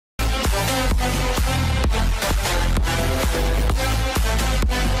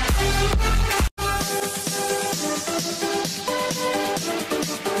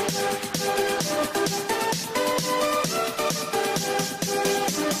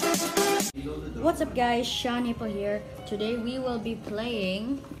What's up guys, Hipol here. Today we will be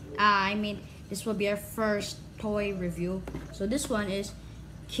playing, this will be our first toy review. So this one is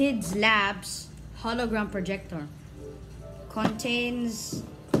Kidz Labs hologram projector. Contains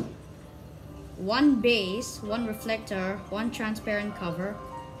one base, one reflector, one transparent cover.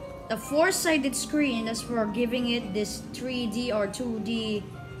 The four-sided screen is for giving it this 3D or 2D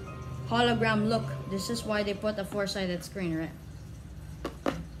hologram look. This is why they put a four-sided screen, right?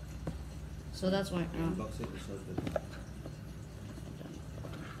 So that's why.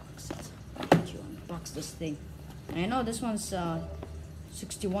 Unbox this thing. I know this one's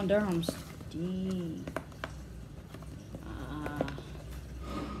 61 dirhams. Dang.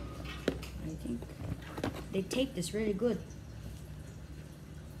 I think they tape this really good.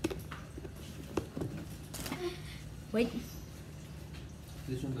 Wait.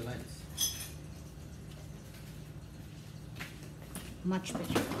 This one the lights. Much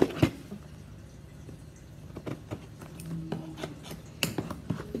better.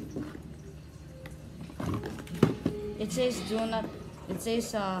 It says do not, it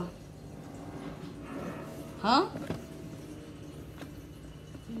says huh?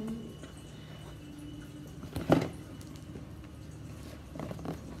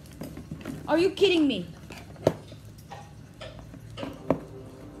 Are you kidding me?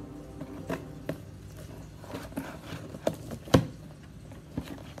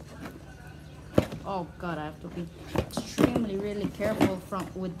 Oh god, I have to be extremely really careful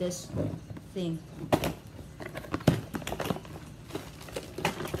with this thing.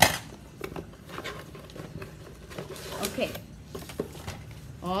 Okay,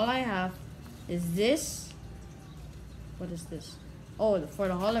 all I have is this. What is this? Oh, for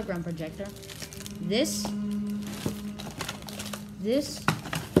the hologram projector. This, and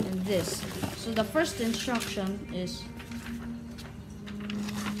this. So the first instruction is,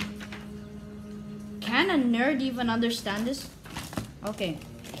 can a nerd even understand this? Okay,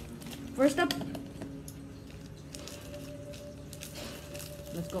 first up,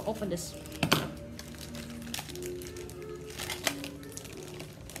 let's go open this.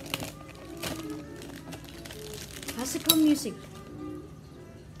 Classical music.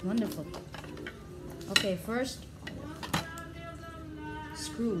 Wonderful. Okay, first,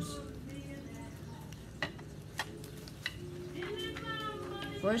 screws.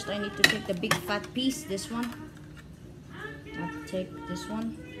 First, I need to take the big fat piece, this one. I have to take this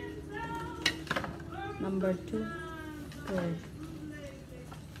one. Number 2. Good.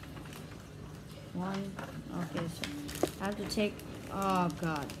 1. Okay, so I have to take, oh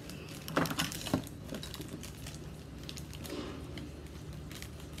god.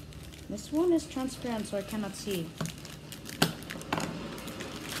 This one is transparent, so I cannot see.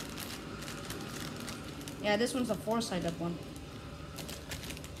 Yeah, this one's a four-sided one.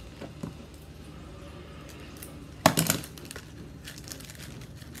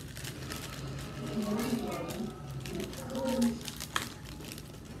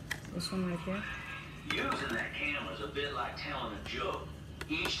 This one right here. Using that camera is a bit like telling a joke.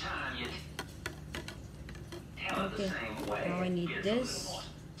 Each time you tell it the same way, now I need it gets this. a little more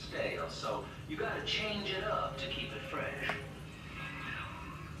stale, so you gotta change it up to keep it fresh.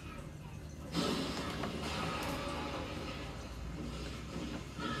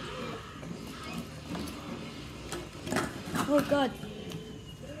 Oh god.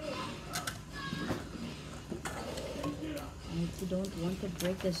 I don't want to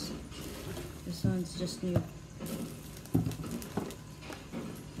break this. This one's just new.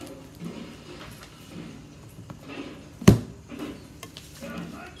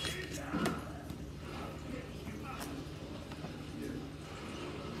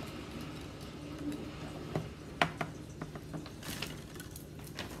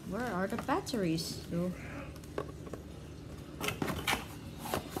 Where are the batteries though?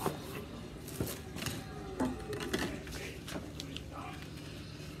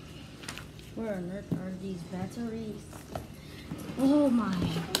 Where on earth are these batteries? Oh my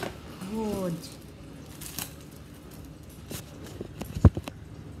god.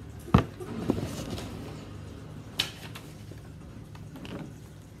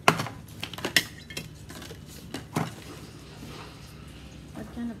 What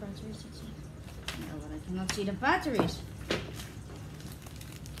kind of batteries is it? No, but I cannot see the batteries.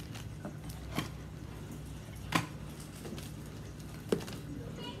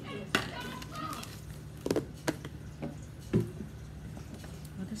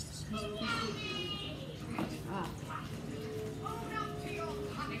 What is this? Ah.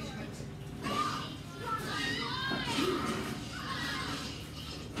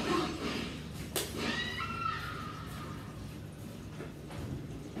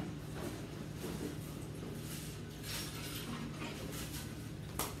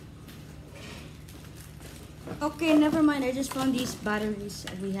 Okay, never mind. I just found these batteries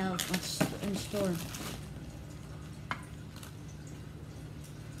that we have in store.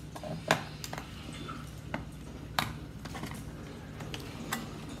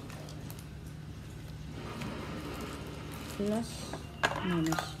 Plus,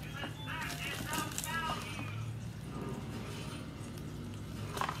 minus.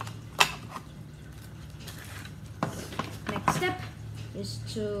 Next step is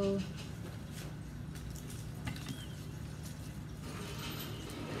to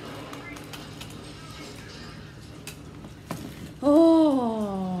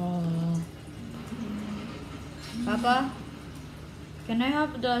Papa, can I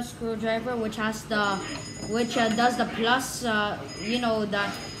have the screwdriver which has the does the plus, you know,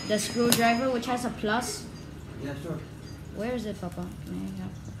 the screwdriver which has a plus? Yeah, sure. Where is it, Papa? Can I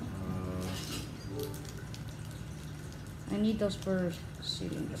have, I need those for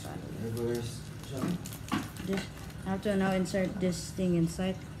sealing the battery. This, I have to now insert this thing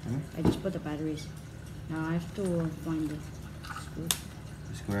inside. I just put the batteries. Now I have to find the screw.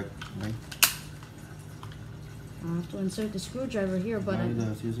 That's correct, right? I have to insert the screwdriver here, but I...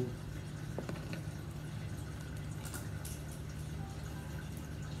 the scissors.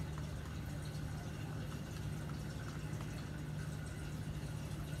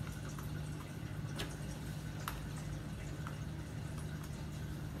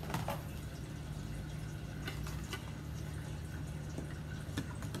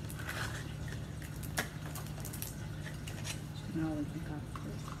 Now we can cut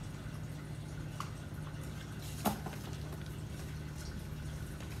this.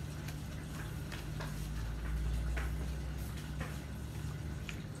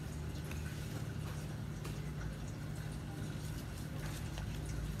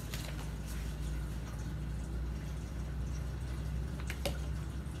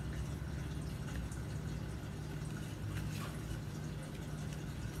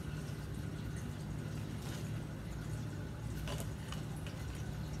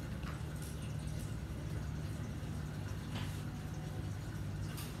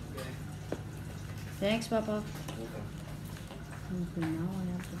 Thanks, Papa. Okay, now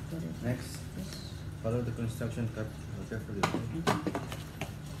I have to put it. Next, This. follow the construction cut carefully. Okay.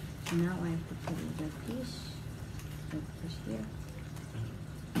 Now I have to put it like this. Like this here.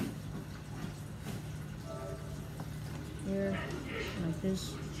 Here, like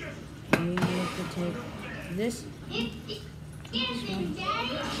this. And we need to take this. This one.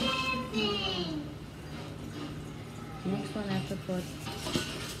 Next one I have to put.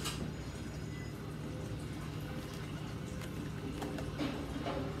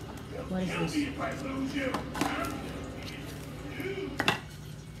 What is this?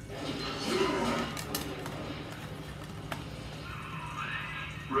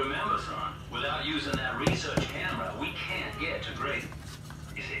 Remember, son, without using that research camera, we can't get to grade.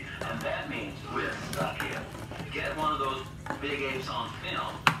 You see, and that means we're stuck here. Get one of those big apes on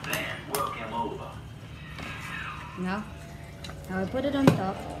film, then work him over. Now I put it on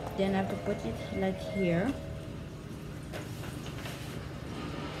top, then I have to put it like here.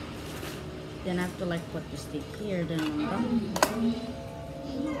 Then I have to like put the stick here, then on top.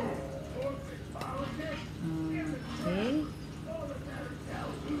 Okay.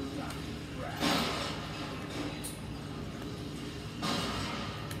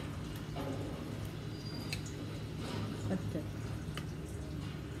 Put the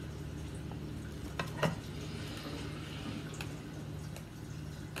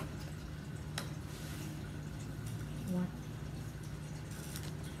what?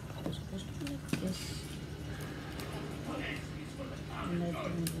 It's supposed to be like this. And I do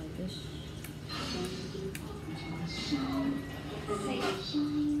it like this.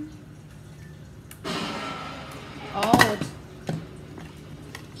 Oh,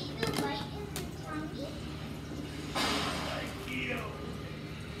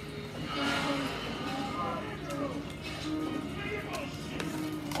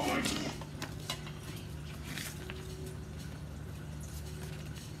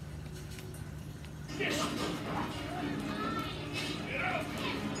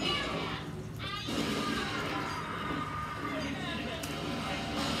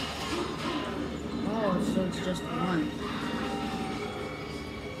 it's so it's just one.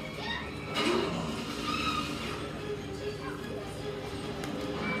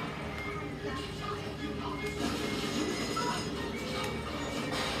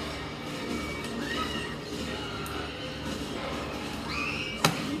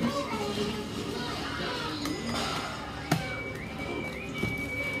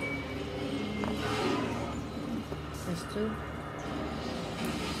 That's two.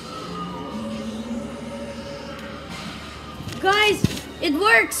 Guys, it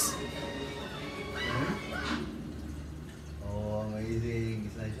works. Oh, amazing.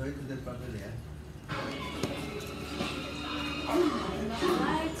 It's like, show it to them properly, yeah?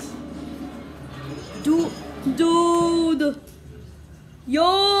 Dude.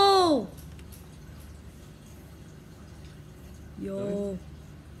 Yo.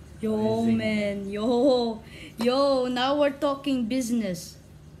 Yo, Amazing. man. Yo, now we're talking business.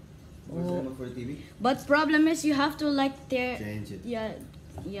 What's the name for TV? But problem is you have to like Change it. Yeah,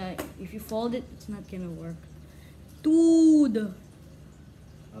 if you fold it, it's not gonna work. Dude.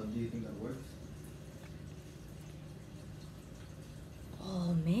 How do you think that works?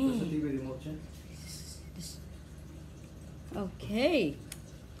 Oh, What's the man. TV remote, Chen? Okay.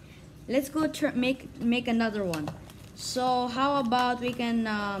 Let's go make another one. So how about we can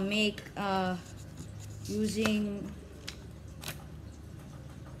make using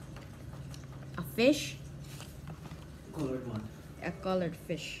a fish, Colored one. a colored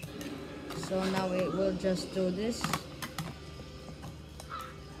fish. So now we'll just do this.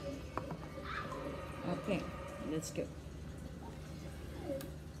 Okay, let's go.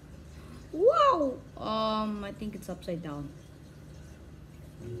 Wow. I think it's upside down.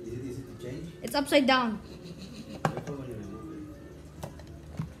 Is it easy to change? It's upside down. Careful when you remove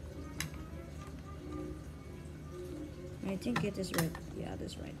it. I think it is right. Yeah,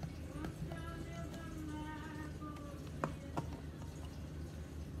 that's right.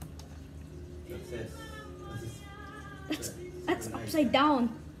 Success. That's Very nice. upside down.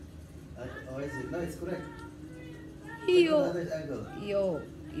 Oh, is it? No, it's correct. Yo. Another angle.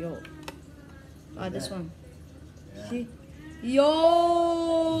 Yo. Ah, this that. one. Yeah. See?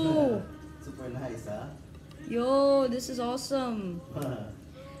 Yo. Super nice, huh? Yo, this is awesome.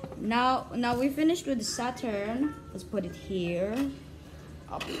 Now we finished with the Saturn. Let's put it here.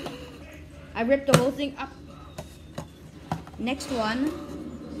 Up. I ripped the whole thing up. Next one.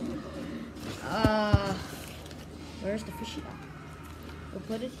 Where's the fishy? We'll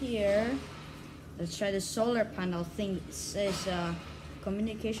put it here. Let's try the solar panel thing. It says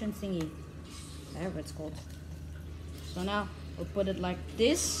communication thingy. Whatever it's called. So now we'll put it like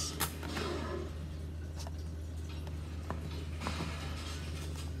this.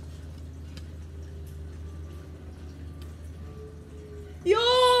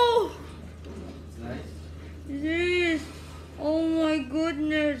 Yo! It's nice. This, oh my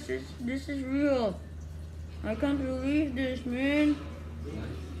goodness, this is real. I can't believe this, man.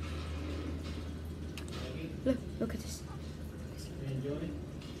 Look at this.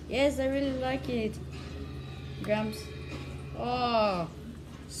 Yes, I really like it. Grams. Oh,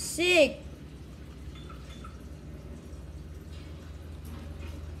 sick.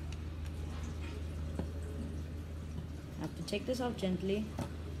 I have to take this off gently.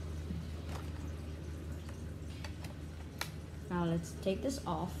 Now let's take this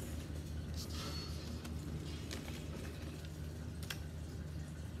off.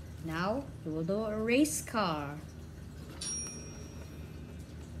 Now we will do a race car.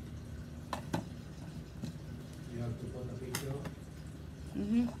 You have to put a picture.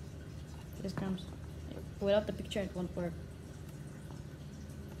 This comes. Without the picture, it won't work.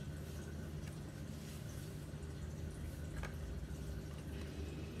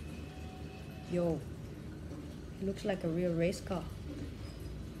 Yo, it looks like a real race car.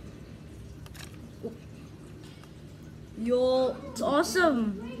 Oh. Yo, it's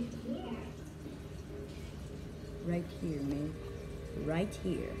awesome. Right here, man. Right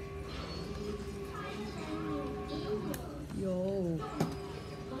here. Yo.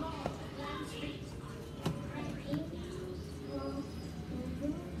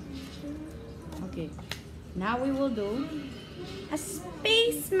 Okay, now we will do a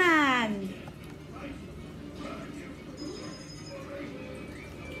spaceman.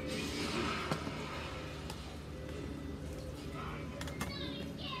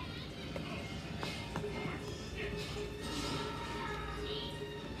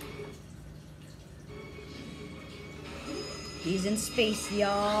 He's in space,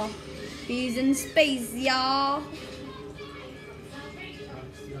 y'all. He's in space, y'all.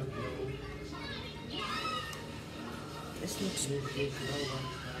 This looks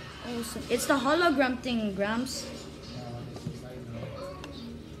awesome. It's the hologram thing, Grams.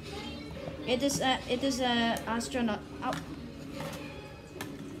 It is a astronaut. Ow.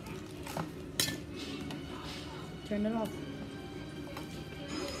 Turn it off.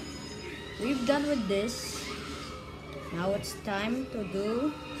 We've done with this. Now it's time to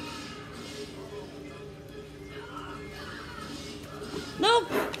do. Nope.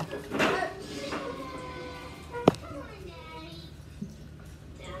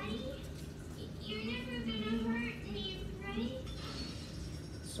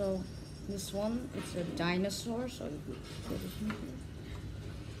 this one, it's a dinosaur, so you could put it in here.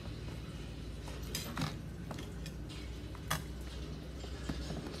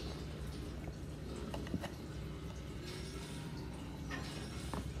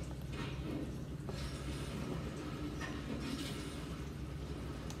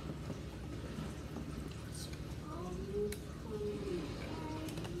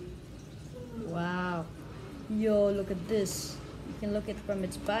 Wow. Yo, look at this. You can look it from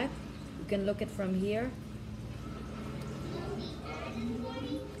its back. You can look it from here.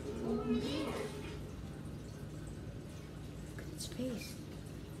 Look at its face.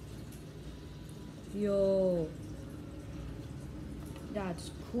 Yo.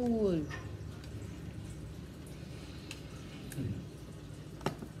 That's cool.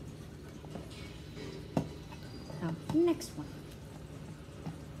 Now, next one.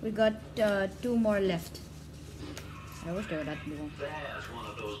 We got 2 more left. I wish they were that long. There's one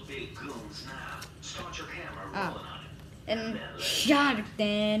of those big goons now. Start your camera rolling on it. And shot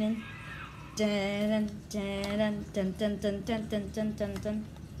dun dun dun dun dun dun dun dun dun dun dun.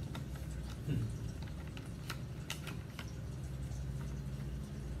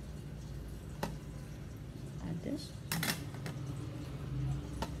 Add this.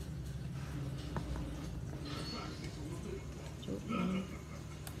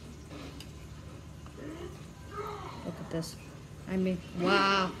 Look at this. I mean,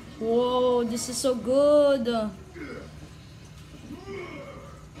 wow. Whoa, this is so good.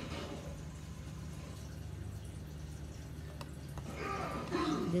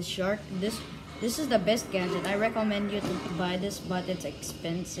 This shark, this is the best gadget. I recommend you to buy this, but it's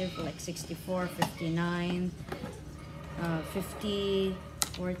expensive, like 64, 59, 50,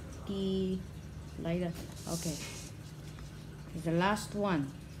 40, like that. Okay. The last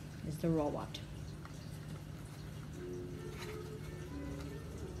one is the robot.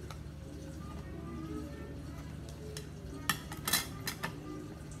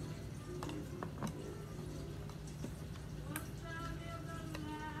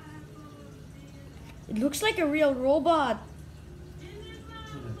 It looks like a real robot.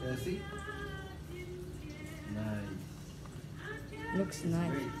 See? Nice. Looks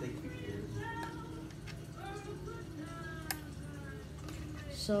nice. Great, take pictures.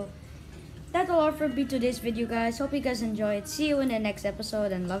 So that'll all for be today's video, guys. Hope you guys enjoyed. See you in the next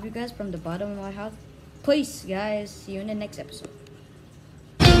episode, and love you guys from the bottom of my heart. Peace, guys. See you in the next episode.